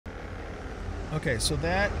Okay, so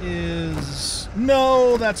that is...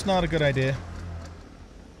 No, that's not a good idea.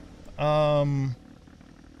 I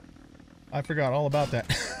forgot all about that.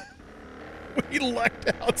 We lucked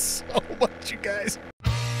out so much, you guys.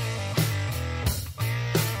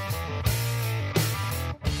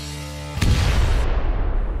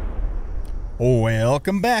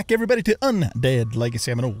 Welcome back, everybody, to Undead Legacy.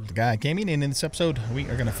 I'm an old guy gaming, and in this episode, we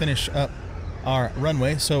are going to finish up our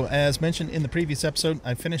runway. So, as mentioned in the previous episode,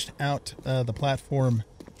 I finished out the platform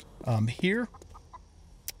here.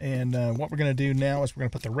 And what we're going to do now is we're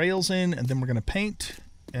going to put the rails in, and then we're going to paint.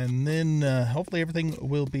 And then hopefully everything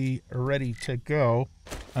will be ready to go.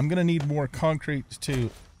 I'm going to need more concrete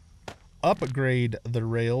to upgrade the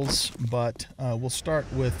rails, but we'll start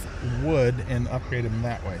with wood and upgrade them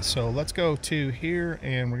that way. So let's go to here,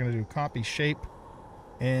 and we're going to do copy shape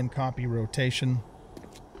and copy rotation.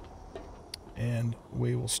 And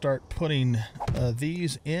we will start putting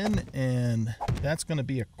these in, and that's going to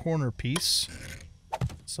be a corner piece.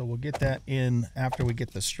 So we'll get that in after we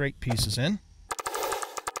get the straight pieces in.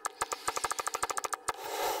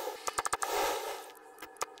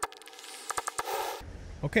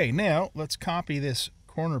 Okay, now let's copy this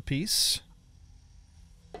corner piece.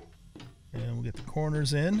 And we'll get the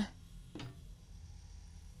corners in.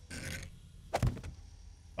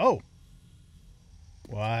 Oh!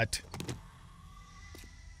 What?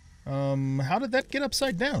 How did that get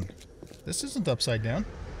upside down? This isn't upside down.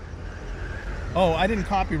 Oh, I didn't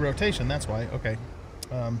copy rotation, that's why. Okay.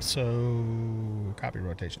 So copy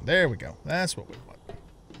rotation. There we go. That's what we want.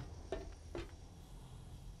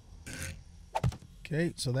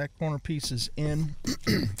 Okay, so that corner piece is in.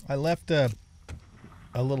 I left a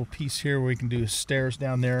little piece here where we can do stairs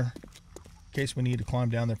down there in case we need to climb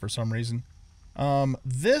down there for some reason.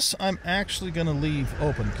 This I'm actually going to leave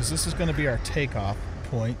open because this is going to be our takeoff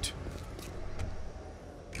point.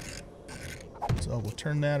 So we'll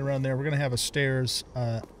turn that around there. We're going to have a stairs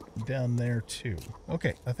down there too.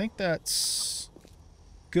 Okay, I think that's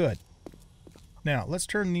good. Now, let's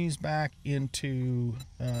turn these back into...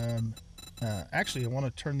 actually, I want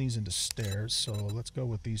to turn these into stairs, so let's go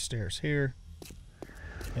with these stairs here.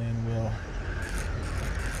 And we'll...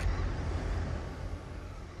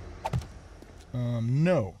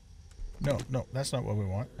 No, that's not what we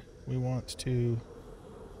want. We want to...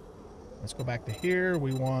 Let's go back to here.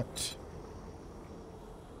 We want...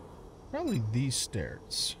 probably these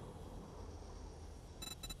stairs.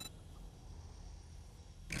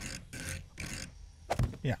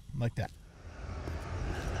 Yeah, like that.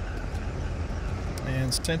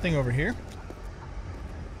 And same thing over here.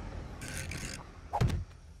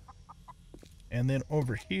 And then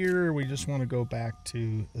over here, we just want to go back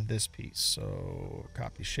to this piece. So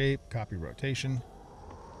copy shape, copy rotation,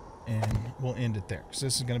 and we'll end it there because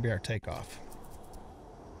this is going to be our takeoff.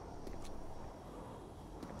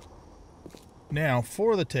 Now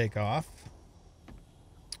for the takeoff,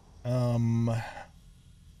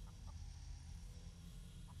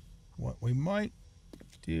 what we might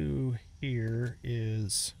do here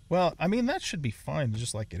is, well, I mean, that should be fine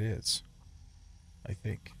just like it is, I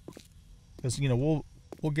think, because, you know,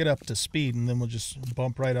 we'll get up to speed and then we'll just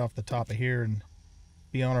bump right off the top of here and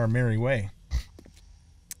be on our merry way.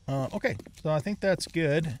 Okay, so I think that's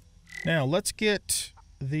good. Now let's get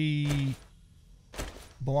the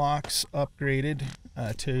blocks upgraded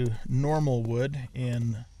to normal wood.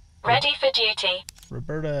 And ready for duty.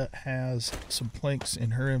 Roberta has some planks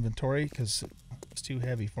in her inventory because it's too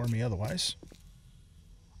heavy for me otherwise.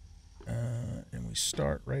 And we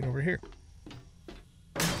start right over here.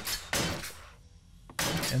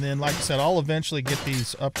 And then, like I said, I'll eventually get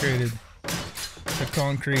these upgraded to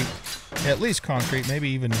concrete, at least concrete, maybe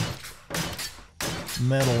even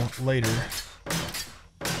metal later.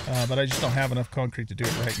 But I just don't have enough concrete to do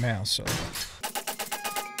it right now, so.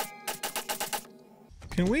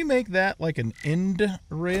 Can we make that like an end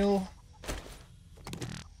rail?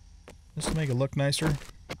 Just to make it look nicer.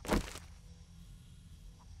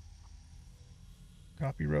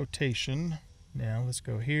 Copy rotation. Now let's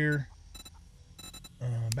go here.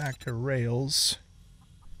 Back to rails.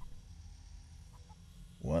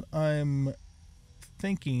 What I'm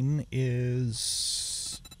thinking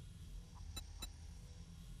is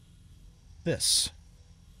this.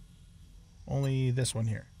 Only this one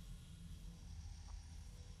here.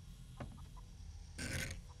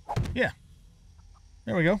 Yeah.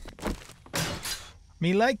 There we go.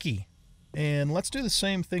 Me likey. And let's do the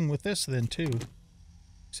same thing with this then too.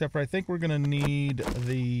 Except for I think we're going to need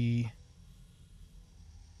the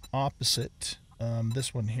opposite,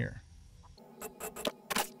 this one here.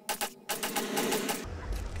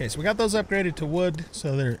 Okay, so we got those upgraded to wood,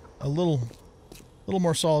 so they're a little little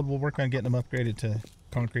more solid. We'll work on getting them upgraded to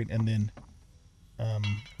concrete and then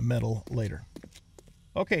metal later.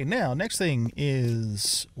 Okay, now, next thing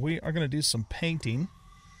is we are going to do some painting.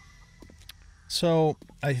 So,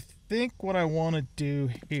 I think what I want to do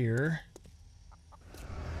here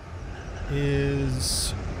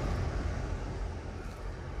is...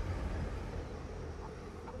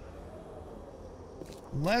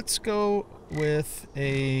 let's go with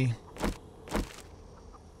a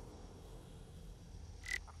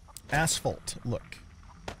asphalt look.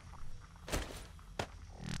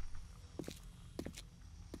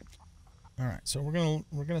 All right, so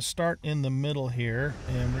we're gonna start in the middle here,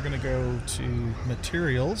 and we're gonna go to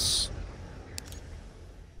materials,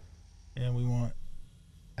 and we want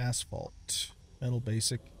asphalt, metal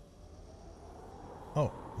basic.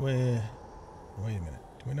 Oh, wait a minute.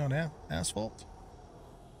 Do we not have asphalt?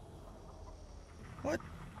 What?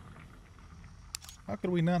 How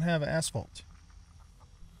could we not have asphalt?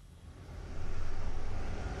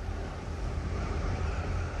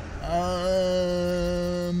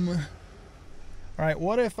 Alright,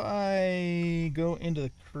 what if I go into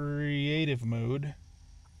the creative mode?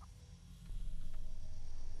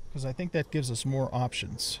 Because I think that gives us more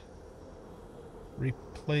options.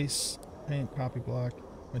 Replace, paint, copy block,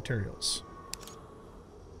 materials.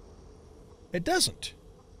 It doesn't.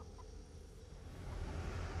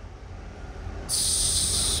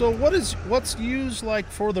 So what's used like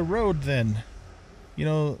for the road then? You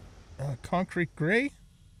know, concrete gray?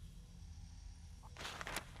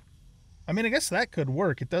 I mean, I guess that could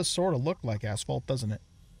work. It does sort of look like asphalt, doesn't it?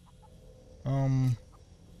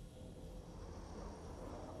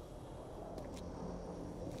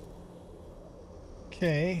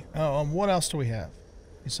 Okay. What else do we have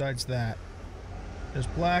besides that? There's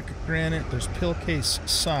black granite. There's pillcase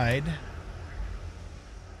side.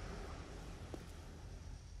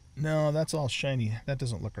 No, that's all shiny. That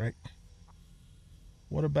doesn't look right.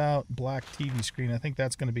 What about black TV screen? I think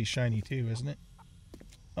that's going to be shiny too, isn't it?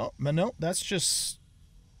 Oh, no, that's just...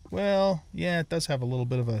 well, yeah, it does have a little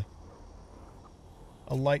bit of a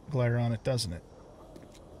light glare on it, doesn't it?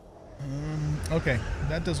 Okay,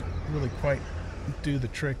 that doesn't really quite do the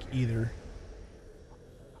trick either.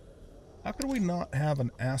 How could we not have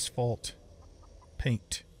an asphalt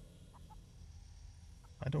paint?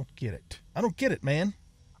 I don't get it. I don't get it, man.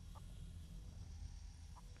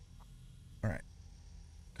 Alright.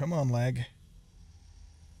 Come on, lag.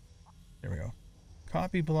 There we go.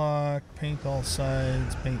 Copy block, paint all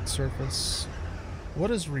sides, paint surface. What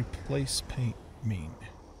does replace paint mean?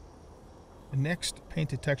 The next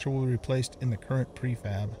painted texture will be replaced in the current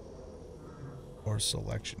prefab or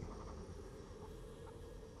selection.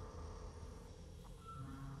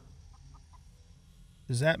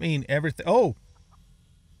 Does that mean everything? Oh!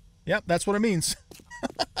 Yep, that's what it means.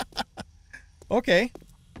 Okay.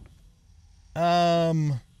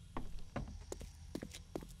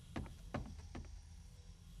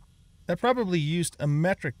 That probably used a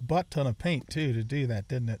metric butt ton of paint too to do that,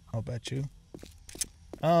 didn't it? I'll bet you.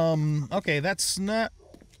 Okay, that's not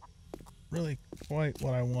really quite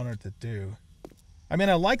what I wanted to do. I mean,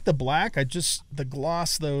 I like the black. The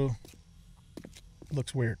gloss though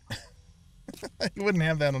looks weird. You wouldn't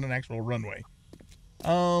have that on an actual runway.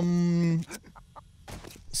 So,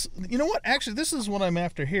 you know what? Actually, this is what I'm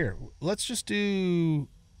after here. Let's just do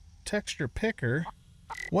texture picker.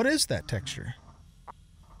 What is that texture?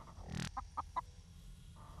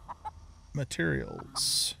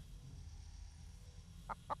 Materials.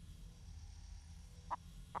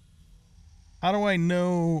 How do I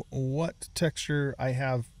know what texture I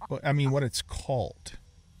have? I mean, what it's called.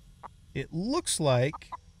 It looks like...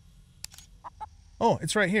 oh,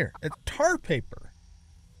 it's right here. It's tar paper.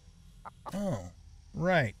 Oh,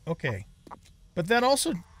 right. Okay. But that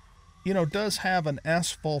also, you know, does have an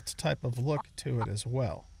asphalt type of look to it as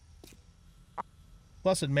well.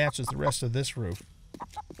 Plus, it matches the rest of this roof.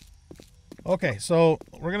 Okay, so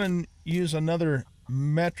we're going to use another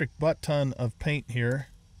metric butt ton of paint here.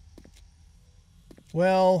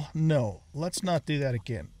 Well, no. Let's not do that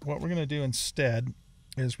again. What we're going to do instead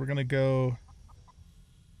is we're going to go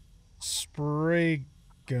spray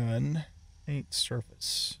gun, paint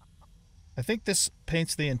surface. I think this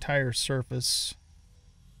paints the entire surface.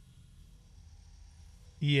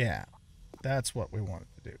 Yeah, that's what we wanted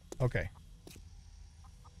to do. Okay.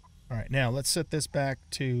 All right, now let's set this back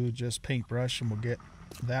to just paintbrush, and we'll get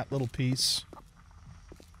that little piece.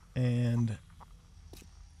 And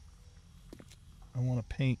I want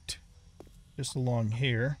to paint just along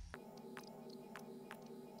here.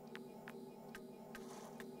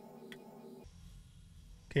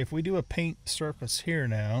 Okay, if we do a paint surface here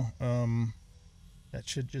now, That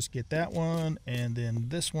should just get that one, and then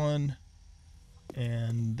this one,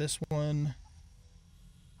 and this one,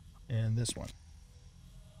 and this one.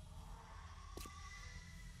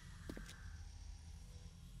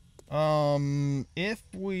 If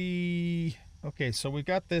we... Okay, so we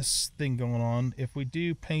got this thing going on. If we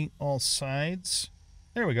do paint all sides...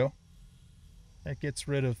 There we go. That gets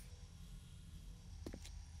rid of...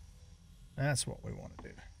 That's what we want to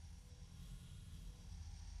do.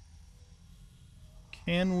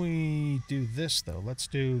 Can we do this, though? Let's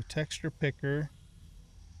do texture picker.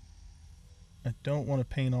 I don't want to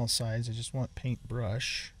paint all sides. I just want paint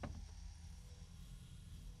brush.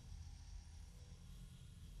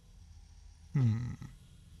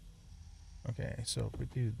 Okay, so if we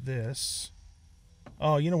do this...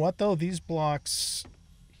 Oh, you know what, though? These blocks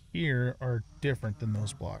here are different than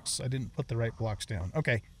those blocks. I didn't put the right blocks down.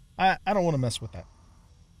 Okay, I don't want to mess with that.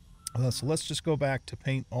 So let's just go back to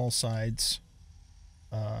paint all sides.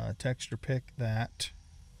 Texture pick that.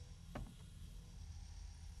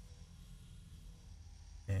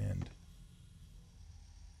 And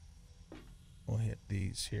we'll hit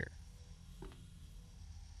these here.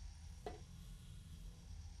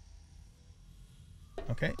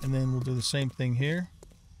 Okay, and then we'll do the same thing here.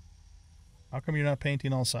 How come you're not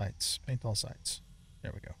painting all sides? Paint all sides.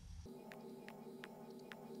 There we go.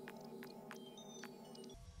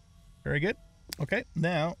 Very good. Okay,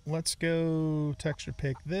 now let's go texture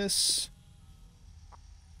pick this.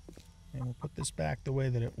 And we'll put this back the way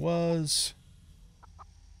that it was.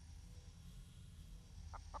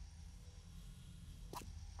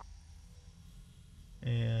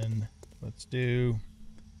 And let's do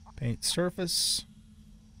paint surface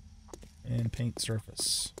and paint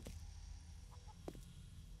surface.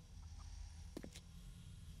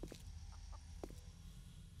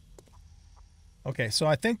 Okay, so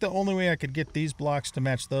I think the only way I could get these blocks to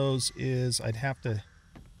match those is I'd have to...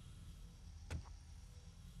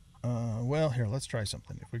 well, here, let's try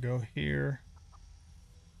something. If we go here...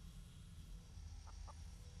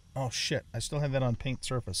 Oh, shit. I still have that on paint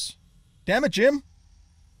surface. Damn it, Jim!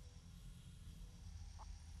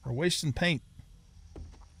 We're wasting paint.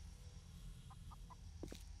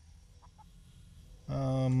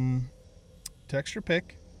 Texture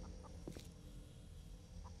pick.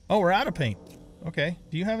 Oh, we're out of paint. Okay.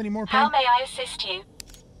 Do you have any more paint? How may I assist you?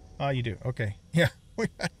 Oh, you do. Okay. Yeah.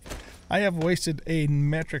 I have wasted a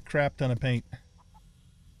metric crap ton of paint.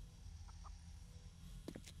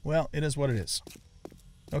 Well, it is what it is.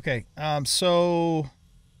 Okay. So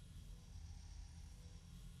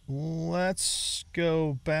let's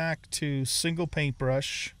go back to single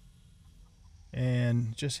paintbrush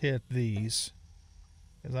and just hit these.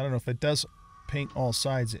 Because I don't know if it does paint all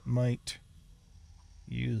sides, it might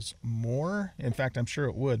use more. In fact, I'm sure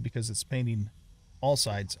it would because it's painting all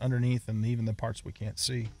sides underneath and even the parts we can't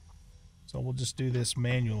see. So we'll just do this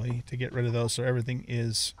manually to get rid of those so everything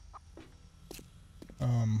is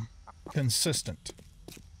consistent.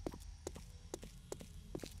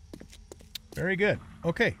 Very good.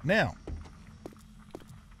 Okay, now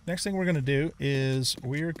next thing we're going to do is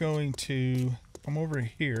we're going to come over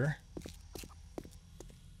here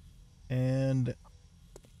and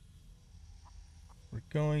we're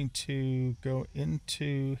going to go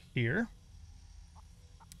into here,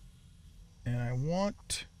 and I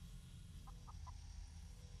want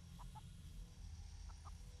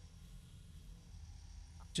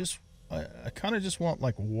I kind of just want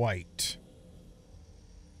like white.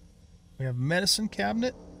 We have medicine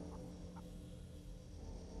cabinet,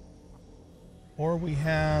 or we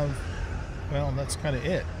have, well, that's kind of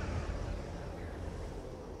it.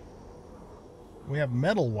 We have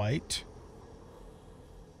metal white,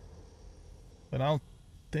 but I don't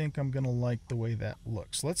think I'm gonna like the way that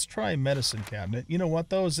looks. Let's try medicine cabinet. You know what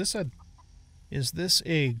though? Is this a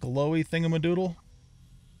glowy thingamadoodle?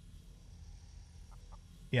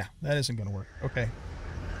 Yeah, that isn't gonna work. Okay.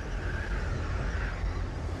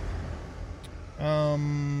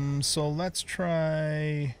 So let's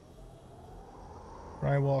try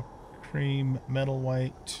drywall cream, metal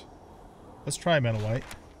white. Let's try metal white.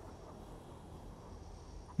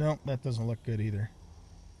 No, that doesn't look good either.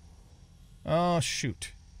 Oh,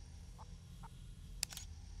 shoot.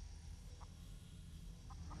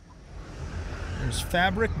 There's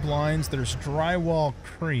fabric blinds, there's drywall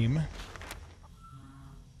cream.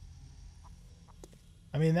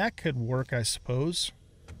 I mean, that could work, I suppose.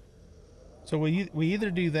 So we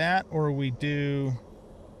either do that or we do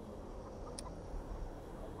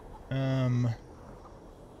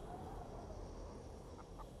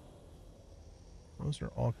those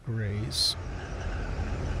are all grays.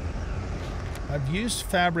 I've used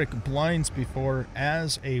fabric blinds before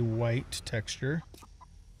as a white texture.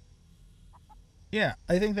 Yeah,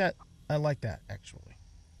 I think that I like that actually.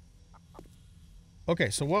 Okay,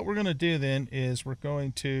 so what we're going to do then is we're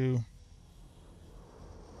going to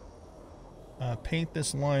paint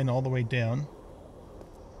this line all the way down.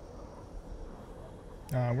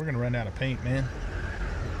 We're going to run out of paint, man.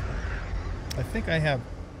 I think I have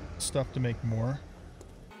stuff to make more.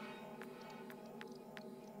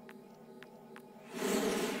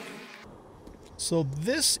 So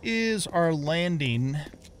this is our landing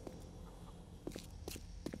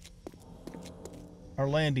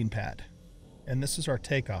pad. And this is our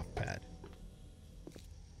takeoff pad.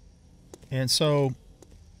 And so,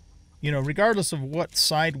 you know, regardless of what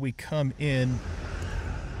side we come in,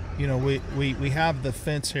 you know, we have the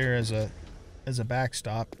fence here as a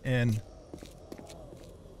backstop, and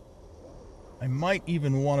I might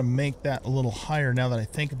even want to make that a little higher now that I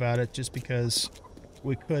think about it, just because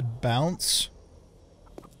we could bounce.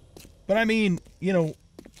 But I mean, you know,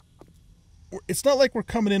 it's not like we're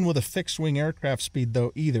coming in with a fixed wing aircraft speed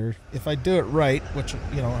though either. If I do it right, which,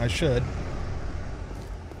 you know, I should,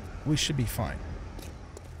 we should be fine.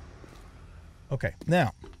 Okay,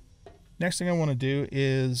 now, next thing I want to do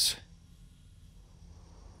is,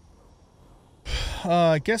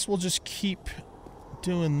 I guess we'll just keep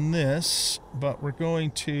doing this, but we're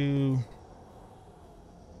going to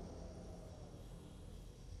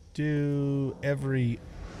do every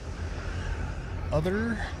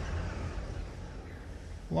other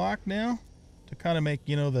block now to kind of make,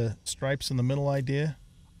 you know, the stripes in the middle idea.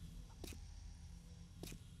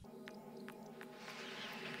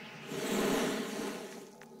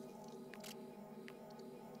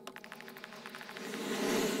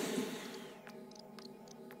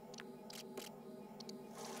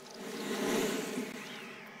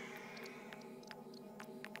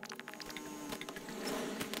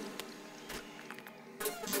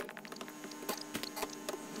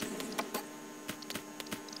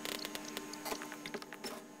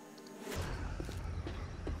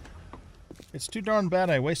 It's too darn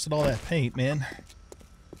bad I wasted all that paint, man.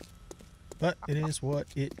 But it is what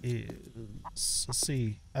it is. Let's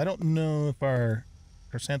see. I don't know if our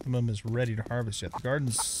chrysanthemum is ready to harvest yet. The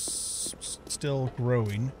garden's still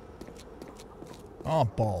growing. Oh,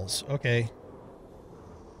 balls. Okay.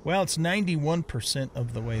 Well, it's 91%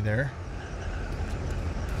 of the way there.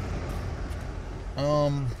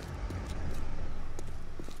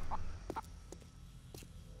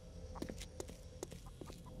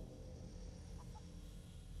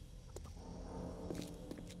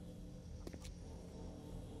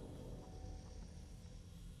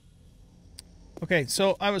 Okay,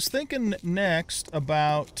 so I was thinking next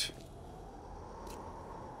about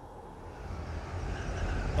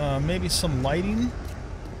maybe some lighting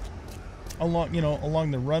along, you know,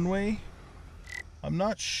 along the runway. I'm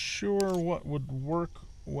not sure what would work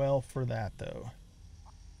well for that though.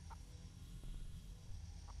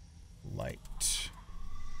 Light.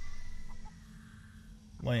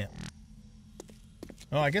 Lamp.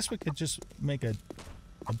 Oh, I guess we could just make a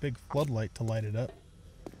big floodlight to light it up.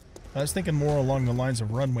 I was thinking more along the lines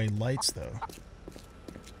of runway lights, though.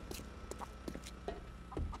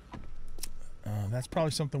 That's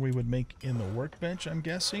probably something we would make in the workbench, I'm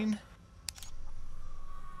guessing.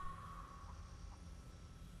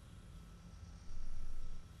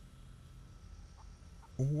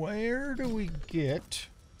 Where do we get...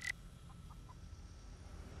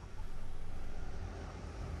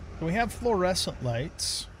 So we have fluorescent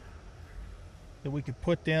lights that we could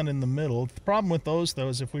put down in the middle. The problem with those, though,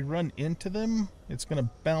 is if we run into them, it's going to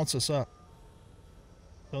bounce us up.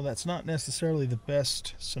 So that's not necessarily the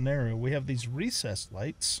best scenario. We have these recessed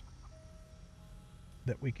lights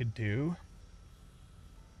that we could do.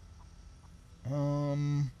 We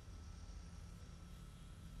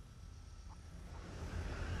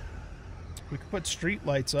could put street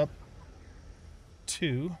lights up,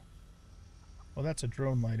 too. Well, that's a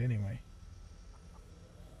drone light anyway.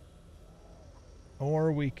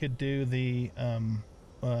 Or we could do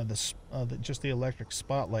just the electric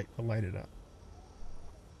spotlight to light it up.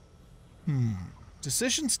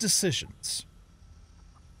 Decisions.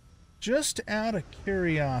 Just out of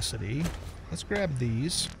curiosity, let's grab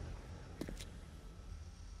these.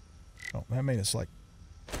 Oh, that made us like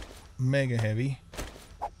mega heavy.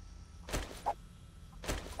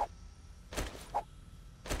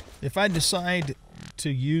 If I decide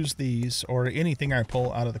to use these or anything I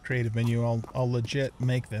pull out of the creative menu, I'll legit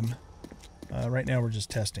make them. Right now we're just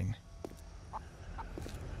testing.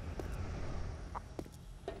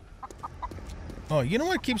 Oh, you know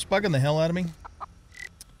what keeps bugging the hell out of me?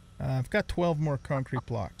 I've got 12 more concrete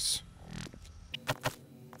blocks.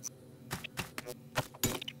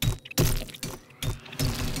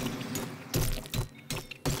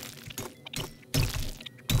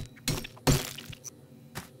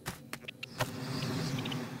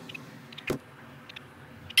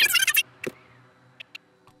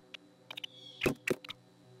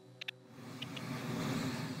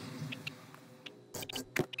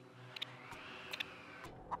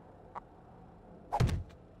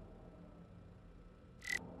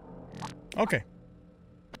 Okay.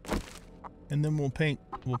 And then we'll paint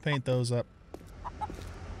those up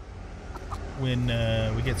when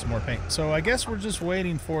we get some more paint. So I guess we're just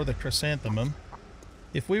waiting for the chrysanthemum.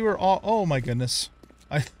 If we were all... Oh my goodness.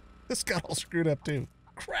 This got all screwed up too.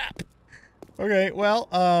 Crap. Okay, well,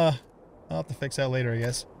 I'll have to fix that later, I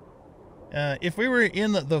guess. If we were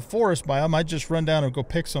in the forest biome, I'd just run down and go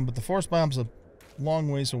pick some, but the forest biome's a long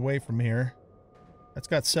ways away from here. That's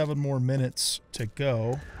got 7 more minutes to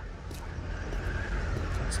go.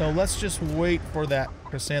 So let's just wait for that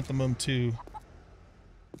chrysanthemum to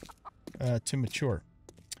mature.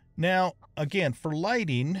 Now, again, for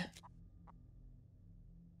lighting...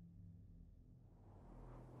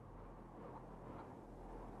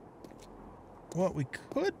 What we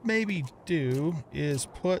could maybe do is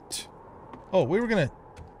put... Oh, we were gonna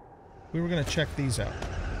check these out.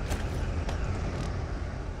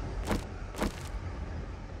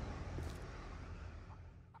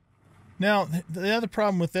 Now, the other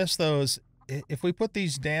problem with this, though, is if we put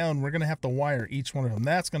these down, we're gonna have to wire each one of them.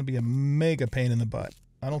 That's gonna be a mega pain in the butt.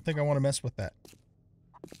 I don't think I want to mess with that.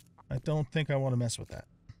 I don't think I want to mess with that.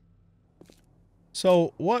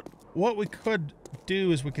 So what we could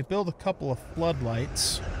do is we could build a couple of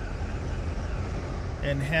floodlights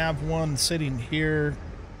and have one sitting here,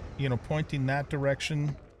 you know, pointing that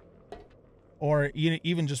direction, or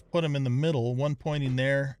even just put them in the middle, one pointing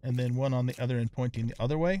there and then one on the other end pointing the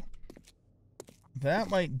other way. That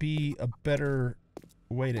might be a better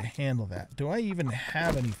way to handle that. Do I even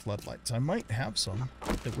have any floodlights? I might have some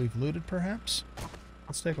that we've looted, perhaps.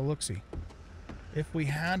 Let's take a look-see. If we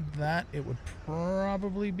had that, it would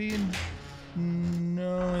probably be in...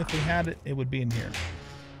 No, if we had it, it would be in here.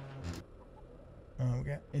 We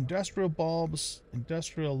got industrial bulbs,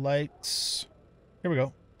 industrial lights. Here we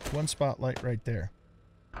go. One spotlight right there.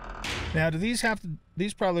 Now, do these have to...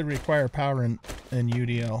 These probably require power and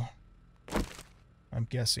UDL. I'm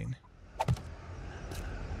guessing.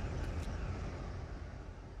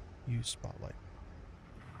 Use spotlight.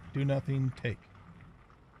 Do nothing, take.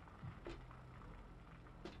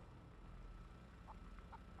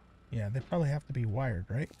 Yeah, they probably have to be wired,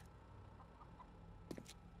 right?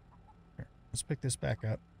 Here, let's pick this back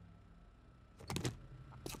up.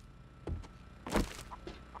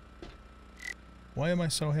 Why am I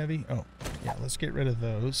so heavy? Oh, yeah, let's get rid of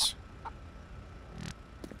those.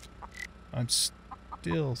 I'm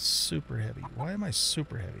still super heavy. Why am I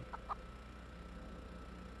super heavy?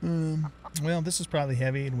 Well, this is probably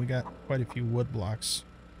heavy, and we got quite a few wood blocks.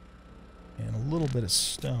 And a little bit of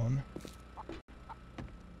stone.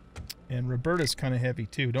 And Roberta's kind of heavy,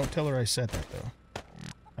 too. Don't tell her I said that, though.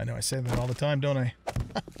 I know I say that all the time, don't I?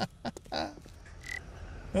 Oh,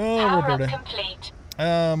 Power Roberta. Complete.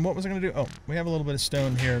 What was I going to do? Oh, we have a little bit of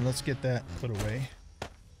stone here. Let's get that put away.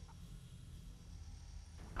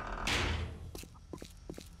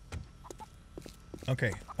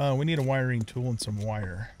 Okay, we need a wiring tool and some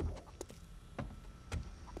wire.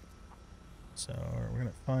 So we're going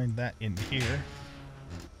to find that in here.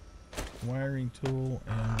 Wiring tool,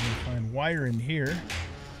 and we're going to find wire in here.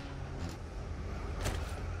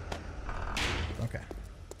 Okay.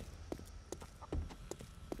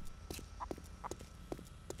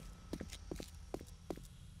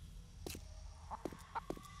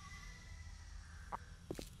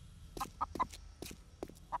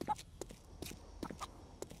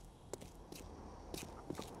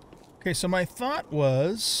 Okay, so my thought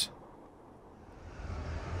was...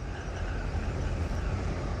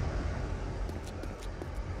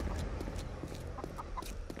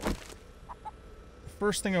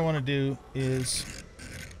 First thing I want to do is...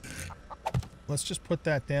 Let's just put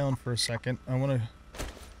that down for a second. I want to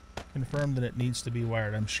confirm that it needs to be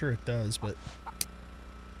wired. I'm sure it does, but...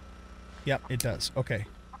 Yep, it does. Okay.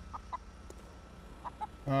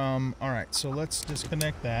 Alright, so let's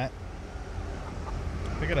disconnect that.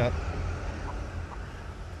 Pick it up.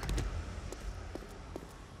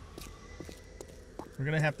 We're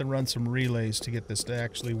going to have to run some relays to get this to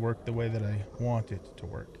actually work the way that I want it to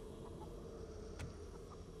work.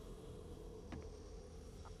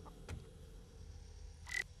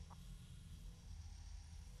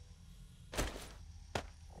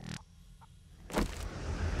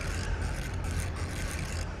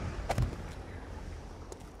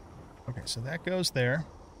 Okay, so that goes there.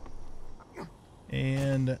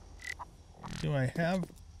 And do I have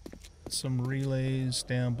some relays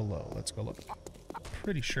down below? Let's go look.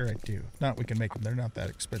 Pretty sure I do. If not, we can make them. They're not that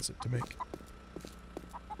expensive to make.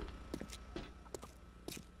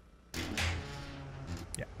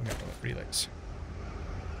 Yeah, we got the relays.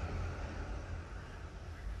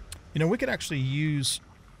 You know, we could actually use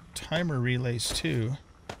timer relays too.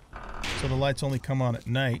 So the lights only come on at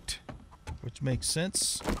night. which makes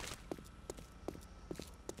sense.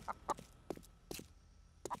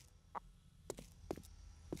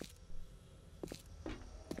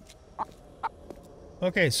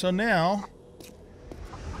 Okay, so now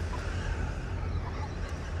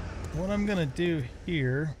what I'm gonna do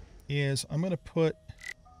here is I'm gonna put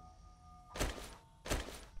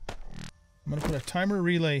a timer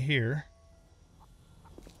relay here.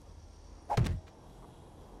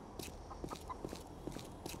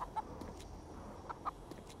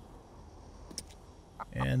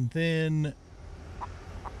 And then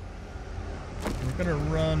we're gonna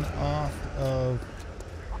run off of,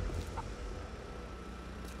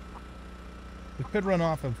 we could run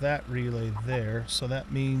off of that relay there, so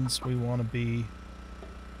that means we want to be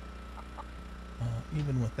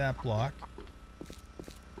even with that block.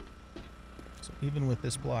 So even with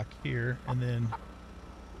this block here, and then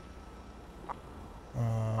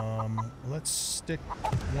let's stick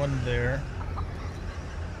one there,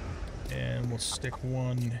 and we'll stick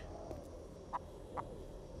one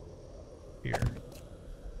here.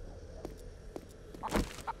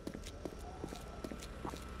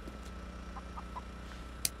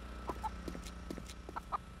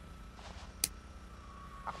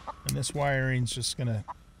 And this wiring's just gonna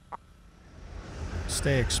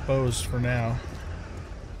stay exposed for now.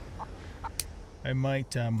 I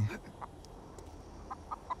might I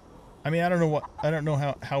mean, I don't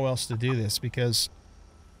know how else to do this, because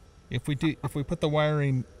if we put the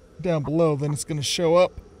wiring down below, then it's gonna show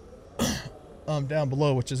up down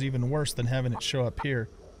below, which is even worse than having it show up here.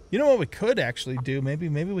 You know what we could actually do? Maybe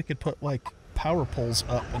we could put like power poles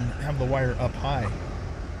up and have the wire up high.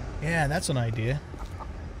 Yeah, that's an idea.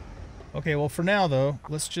 Okay, well for now though,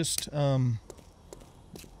 let's just oh,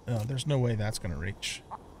 there's no way that's gonna reach.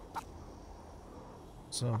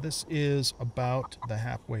 So this is about the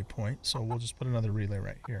halfway point, so we'll just put another relay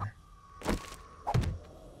right here.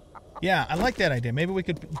 Yeah, I like that idea. Maybe we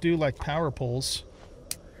could do like power poles.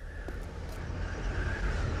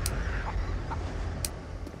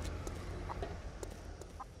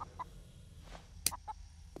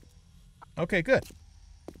 Okay, good.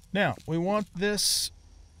 Now, we want this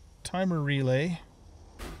timer relay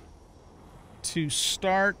to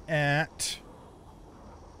start at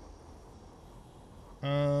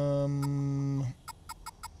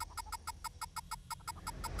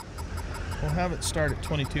we'll have it start at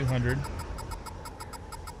 2200,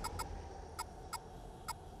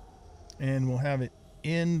 and we'll have it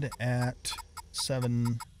end at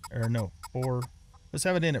 4. Let's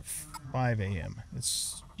have it in at 5 a.m.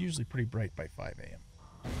 It's usually pretty bright by 5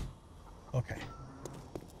 a.m. Okay.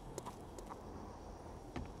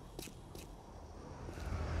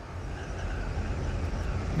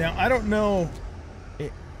 Now, I don't know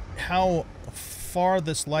how far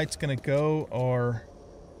this light's going to go or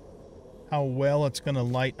how well it's going to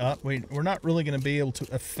light up. We're not really going to be able to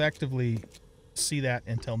effectively see that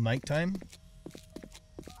until nighttime.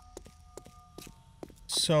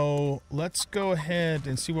 So let's go ahead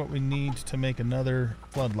and see what we need to make another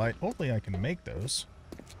floodlight. Hopefully I can make those.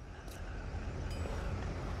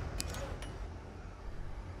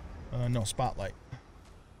 No, spotlight.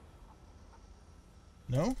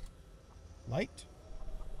 No? Light?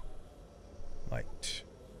 Light.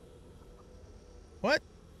 What?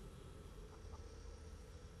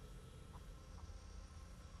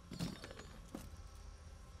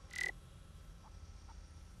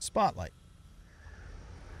 Spotlight.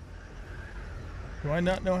 Do I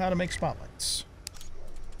not know how to make spotlights?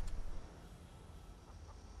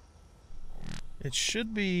 It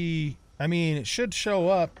should be... I mean, it should show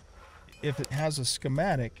up if it has a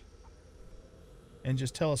schematic and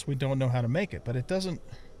just tell us we don't know how to make it, but it doesn't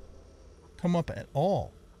come up at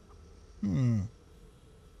all. Yeah,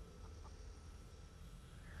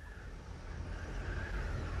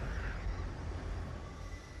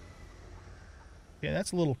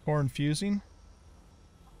 that's a little confusing.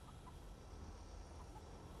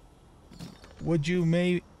 Would you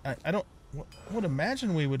I would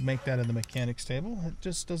imagine we would make that in the mechanics table. It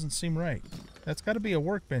just doesn't seem right. That's got to be a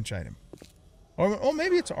workbench item. Or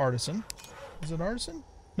maybe it's artisan. Is it artisan?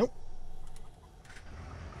 Nope.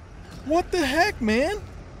 What the heck, man?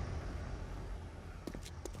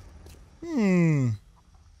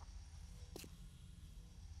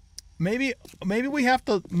 Maybe we have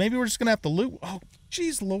to, maybe we're just going to have to loot. Oh,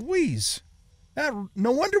 geez Louise.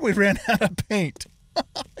 No wonder we ran out of paint.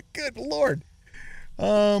 Good Lord.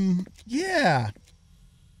 Yeah.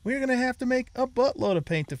 We're going to have to make a buttload of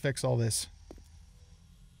paint to fix all this.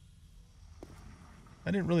 I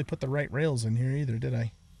didn't really put the right rails in here either, did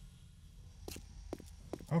I?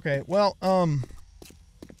 Okay, well,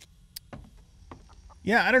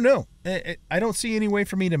 Yeah, I don't know. I don't see any way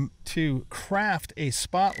for me to craft a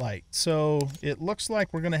spotlight. So it looks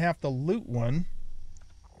like we're going to have to loot one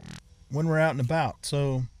when we're out and about.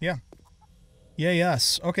 So, yeah. Yeah,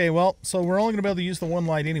 yes. Okay, well, so we're only going to be able to use the one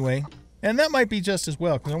light anyway. And that might be just as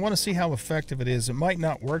well, because I want to see how effective it is. It might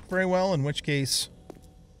not work very well, in which case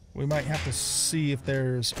we might have to see if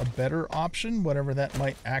there's a better option, whatever that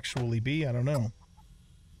might actually be. I don't know.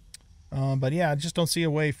 But yeah, I just don't see a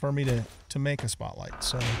way for me to make a spotlight.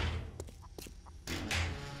 So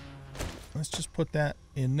let's just put that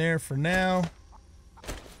in there for now.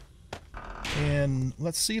 And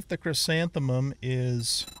let's see if the chrysanthemum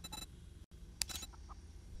is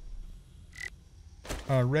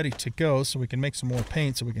ready to go, so we can make some more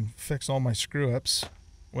paint, so we can fix all my screw-ups.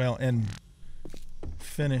 Well, and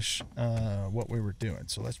finish what we were doing.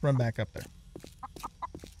 So let's run back up there.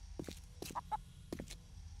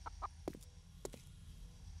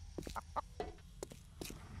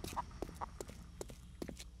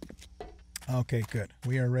 Okay, good.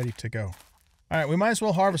 We are ready to go. All right, we might as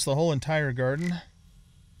well harvest the whole entire garden.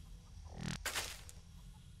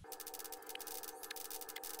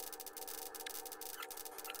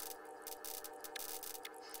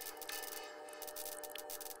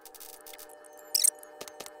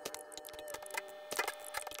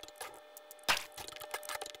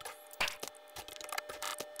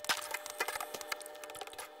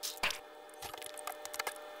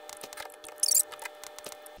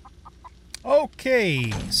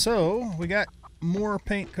 Okay, so we got more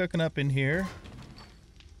paint cooking up in here.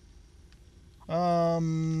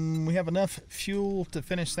 We have enough fuel to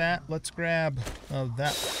finish that. Let's grab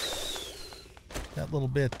that little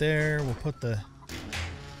bit there. We'll put the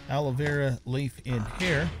aloe vera leaf in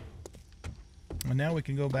here. And now we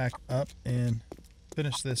can go back up and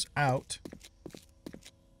finish this out.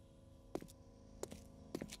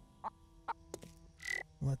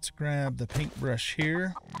 Let's grab the paintbrush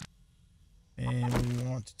here. And we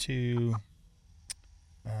want to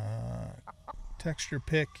texture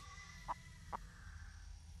pick,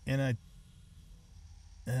 and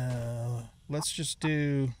let's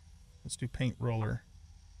do paint roller.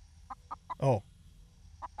 Oh,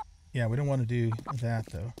 yeah, we don't want to do that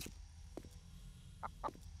though.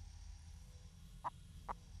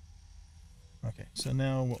 Okay, so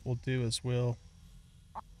now what we'll do is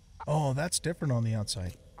oh, that's different on the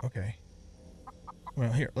outside. Okay.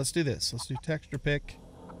 Well, here, let's do this. Let's do texture pick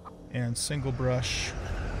and single brush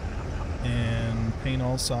and paint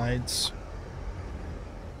all sides.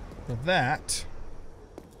 For that,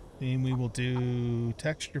 then we will do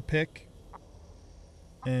texture pick,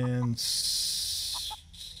 and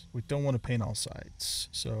we don't want to paint all sides.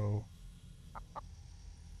 So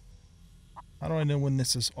how do I know when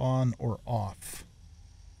this is on or off?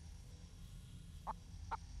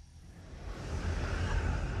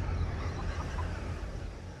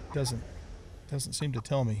 Doesn't seem to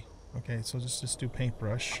tell me. Okay, so just do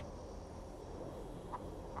paintbrush.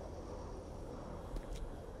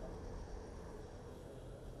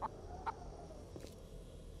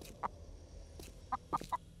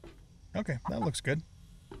 Okay, that looks good.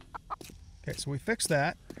 Okay, so we fixed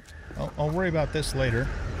that. I'll worry about this later.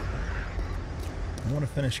 I want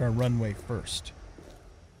to finish our runway first.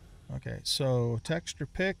 Okay, so texture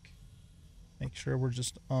pick. Make sure we're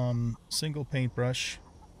just on single paintbrush.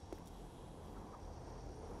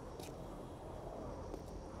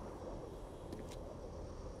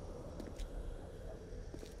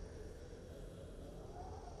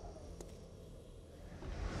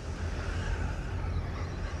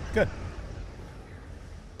 Good.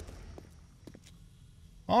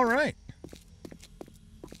 All right.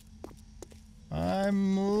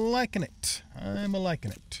 I'm liking it. I'm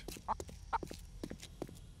liking it.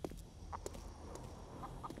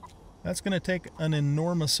 That's going to take an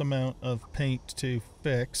enormous amount of paint to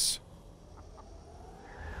fix.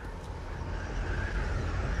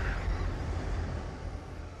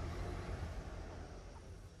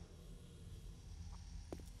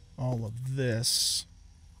 All of this.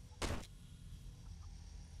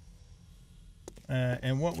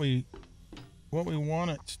 And what we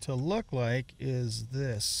want it to look like is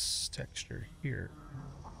this texture here.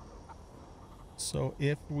 So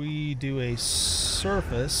if we do a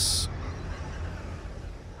surface,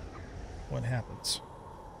 what happens?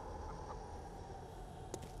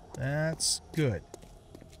 That's good.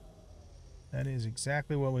 That is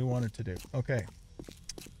exactly what we wanted to do. Okay.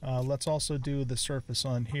 Let's also do the surface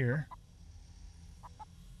on here.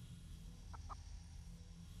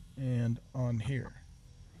 And on here.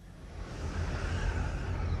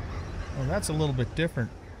 Oh, that's a little bit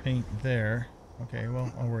different paint there. Okay,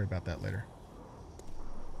 well, I'll worry about that later.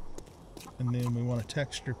 And then we want to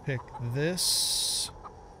texture pick this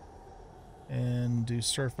and do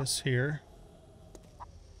surface here.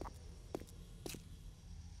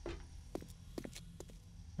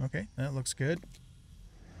 Okay, that looks good.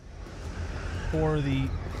 For the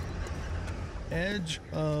edge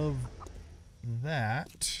of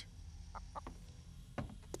that,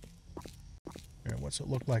 here, what's it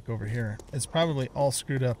look like over here? It's probably all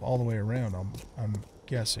screwed up all the way around, I'm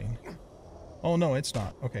guessing. Oh no, it's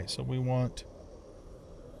not. Okay, so we want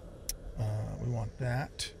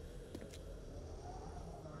that.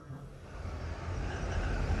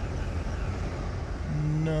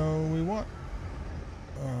 No,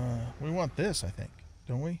 we want this, I think,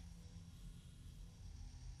 don't we?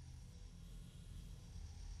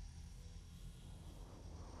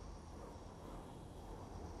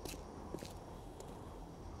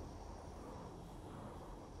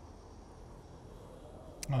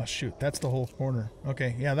 Oh shoot, that's the whole corner.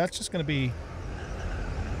 Okay, yeah, that's just going to be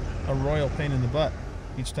a royal pain in the butt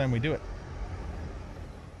each time we do it.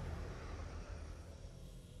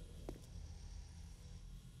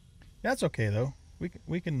 That's okay though.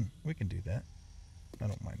 We can do that. I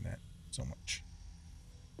don't mind that so much.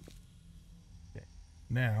 Okay,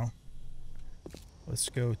 now let's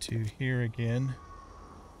go to here again.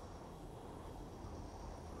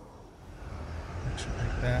 Actually,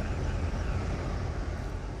 like that.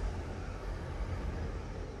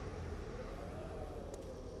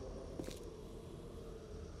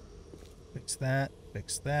 Fix that.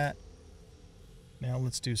 Fix that. Now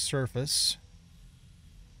let's do surface.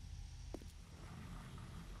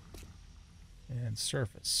 And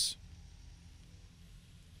surface.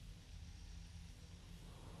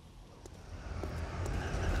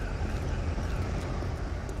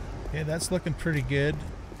 Okay, that's looking pretty good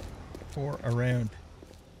for around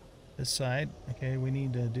this side. Okay, we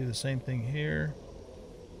need to do the same thing here,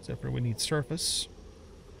 except for we need surface.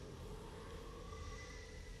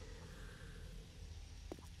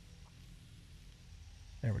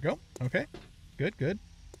 There we go. Okay, good, good.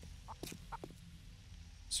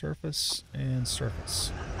 Surface and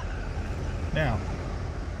surface. Now,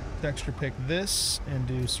 texture pick this and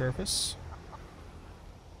do surface.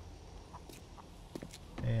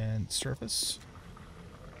 And surface.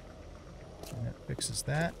 And that fixes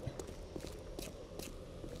that.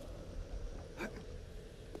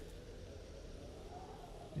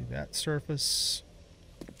 Do that surface.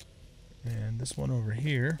 And this one over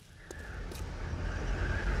here.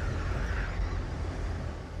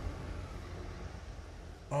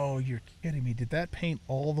 Oh, you're kidding me. Did that paint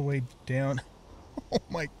all the way down? Oh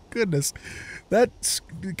my goodness. That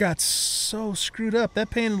got so screwed up. That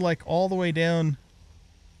painted like all the way down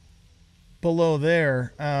below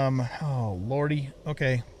there. Oh lordy.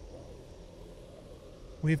 Okay.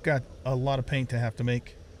 We've got a lot of paint to have to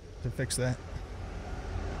make to fix that.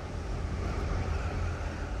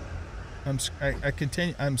 I'm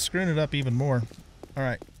screwing it up even more. All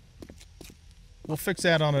right. We'll fix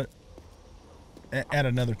that on it at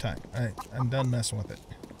another time. I'm done messing with it.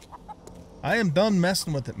 I am done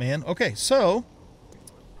messing with it, man. Okay, so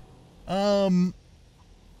I've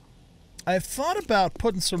thought about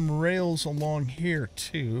putting some rails along here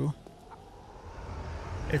too.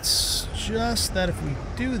 It's just that if we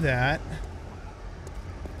do that,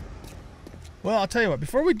 well, I'll tell you what,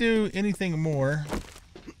 before we do anything more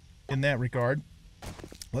in that regard,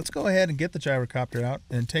 let's go ahead and get the gyrocopter out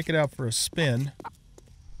and take it out for a spin.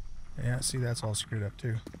 Yeah, see, that's all screwed up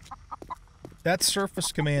too. That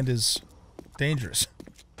surface command is dangerous.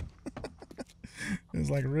 It's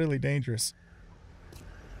like really dangerous.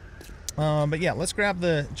 But yeah, let's grab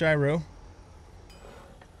the gyro.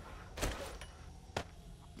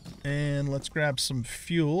 And let's grab some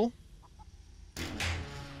fuel.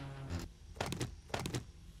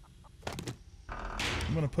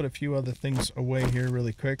 I'm going to put a few other things away here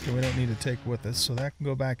really quick that we don't need to take with us. So that can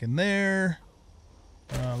go back in there.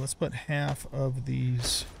 Let's put half of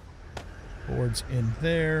these boards in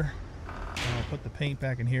there. I'll put the paint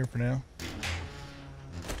back in here for now.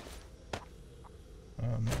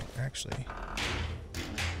 No, actually,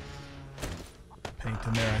 paint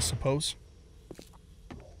in there, I suppose.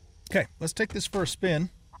 Okay, let's take this for a spin.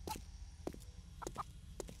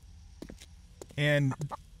 And,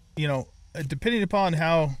 you know, depending upon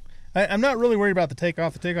how... I'm not really worried about the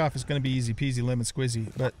takeoff. The takeoff is going to be easy peasy, lemon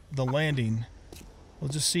squeezy. But the landing... We'll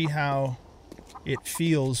just see how it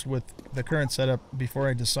feels with the current setup before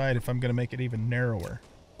I decide if I'm going to make it even narrower.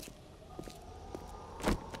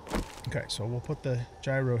 Okay, so we'll put the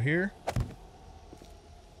gyro here.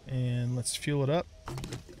 And let's fuel it up.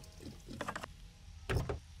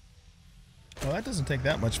 Well, that doesn't take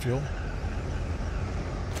that much fuel.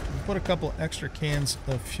 We'll put a couple extra cans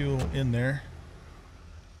of fuel in there.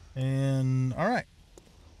 And all right.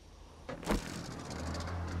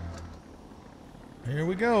 Here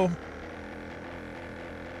we go.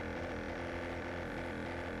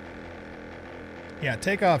 Yeah,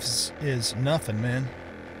 takeoffs is nothing, man.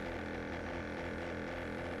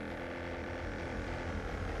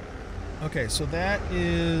 Okay, so that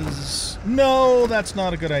is... No, that's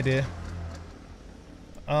not a good idea.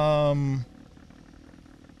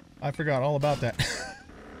 I forgot all about that.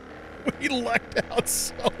 We lucked out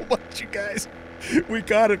so much, you guys. We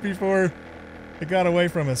caught it before it got away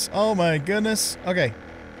from us. Oh my goodness. Okay.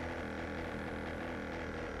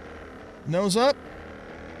 Nose up.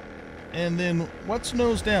 And then what's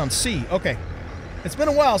nose down? C. Okay. It's been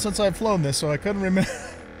a while since I've flown this, so I couldn't remember.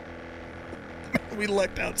 We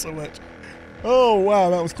lucked out so much. Oh,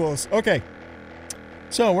 wow, that was close. Okay.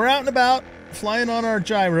 So we're out and about, flying on our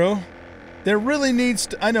gyro. There really needs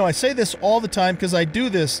to... I know, I say this all the time because I do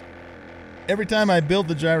this every time I build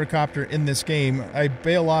the gyrocopter in this game. I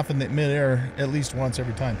bail off in the midair at least once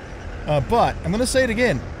every time. But I'm going to say it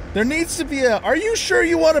again. There needs to be a... Are you sure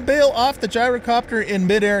you want to bail off the gyrocopter in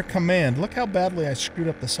midair command? Look how badly I screwed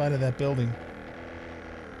up the side of that building.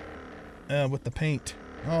 With the paint.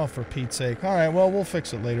 Oh, for Pete's sake. All right, well, we'll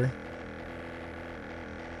fix it later.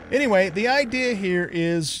 Anyway, the idea here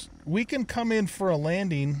is we can come in for a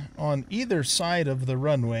landing on either side of the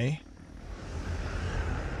runway.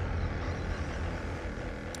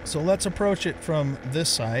 So let's approach it from this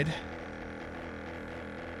side.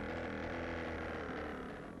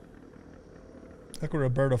 Look at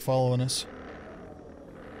Roberta following us.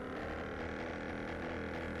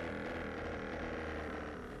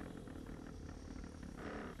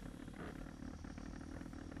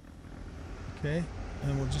 Okay,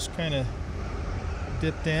 and we'll just kind of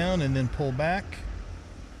dip down and then pull back.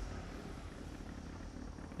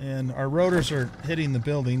 And our rotors are hitting the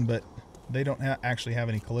building, but they don't actually have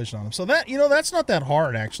any collision on them. So that, you know, that's not that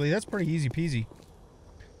hard, actually. That's pretty easy peasy.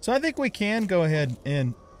 So I think we can go ahead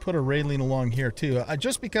and put a railing along here too,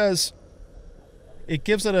 just because it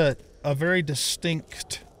gives it a very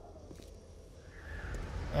distinct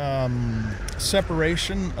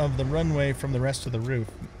separation of the runway from the rest of the roof.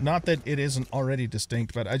 Not that it isn't already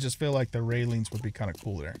distinct, but I just feel like the railings would be kind of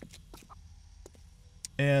cool there.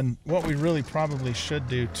 And what we really probably should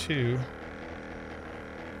do too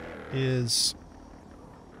is,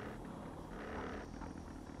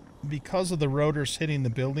 because of the rotors hitting the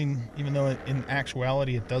building, even though in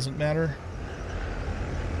actuality it doesn't matter,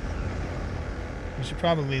 we should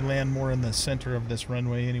probably land more in the center of this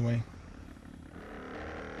runway anyway.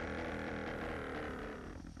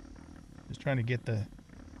 Just trying to get the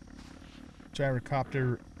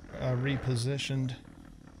gyrocopter repositioned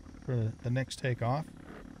for the next takeoff.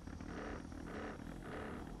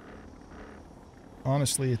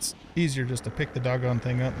 Honestly, it's easier just to pick the doggone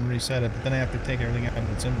thing up and reset it, but then I have to take everything out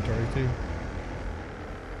of its inventory too.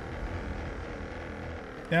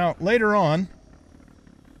 Now, later on,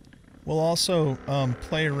 we'll also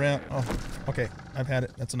play around... Oh, okay, I've had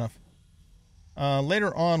it. That's enough.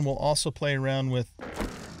 Later on, we'll also play around with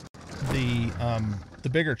the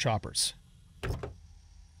bigger choppers. Okay,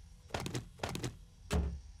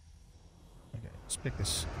 let's pick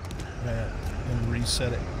this and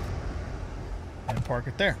reset it. And park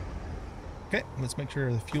it there. Okay, let's make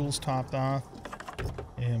sure the fuel's topped off.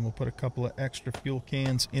 And we'll put a couple of extra fuel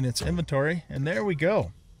cans in its inventory. And there we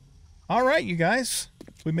go. All right, you guys.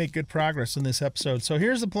 We made good progress in this episode. So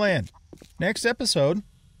here's the plan. Next episode,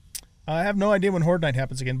 I have no idea when Horde Night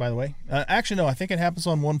happens again, by the way. Actually, no, I think it happens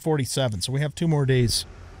on 147. So we have 2 more days.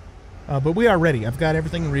 But we are ready. I've got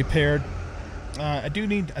everything repaired. I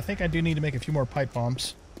think I do need to make a few more pipe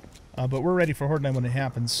bombs. But we're ready for Horde Night when it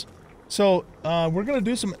happens. So, we're going to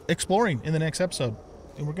do some exploring in the next episode.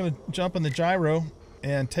 And we're going to jump in the gyro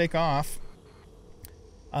and take off.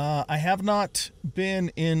 I have not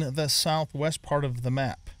been in the southwest part of the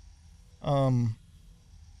map.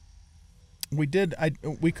 We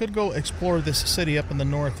could go explore this city up in the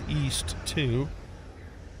northeast, too.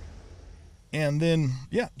 And then,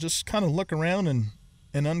 yeah, just kind of look around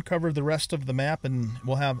and uncover the rest of the map. And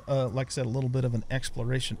we'll have, like I said, a little bit of an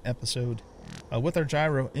exploration episode with our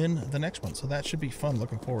gyro in the next one. So that should be fun.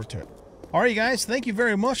 Looking forward to it. All right, you guys, thank you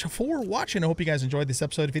very much for watching. I hope you guys enjoyed this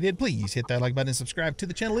episode. If you did, please hit that like button and subscribe to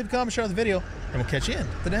the channel. Leave a comment, share the video, and we'll catch you in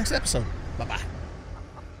the next episode. Bye-bye.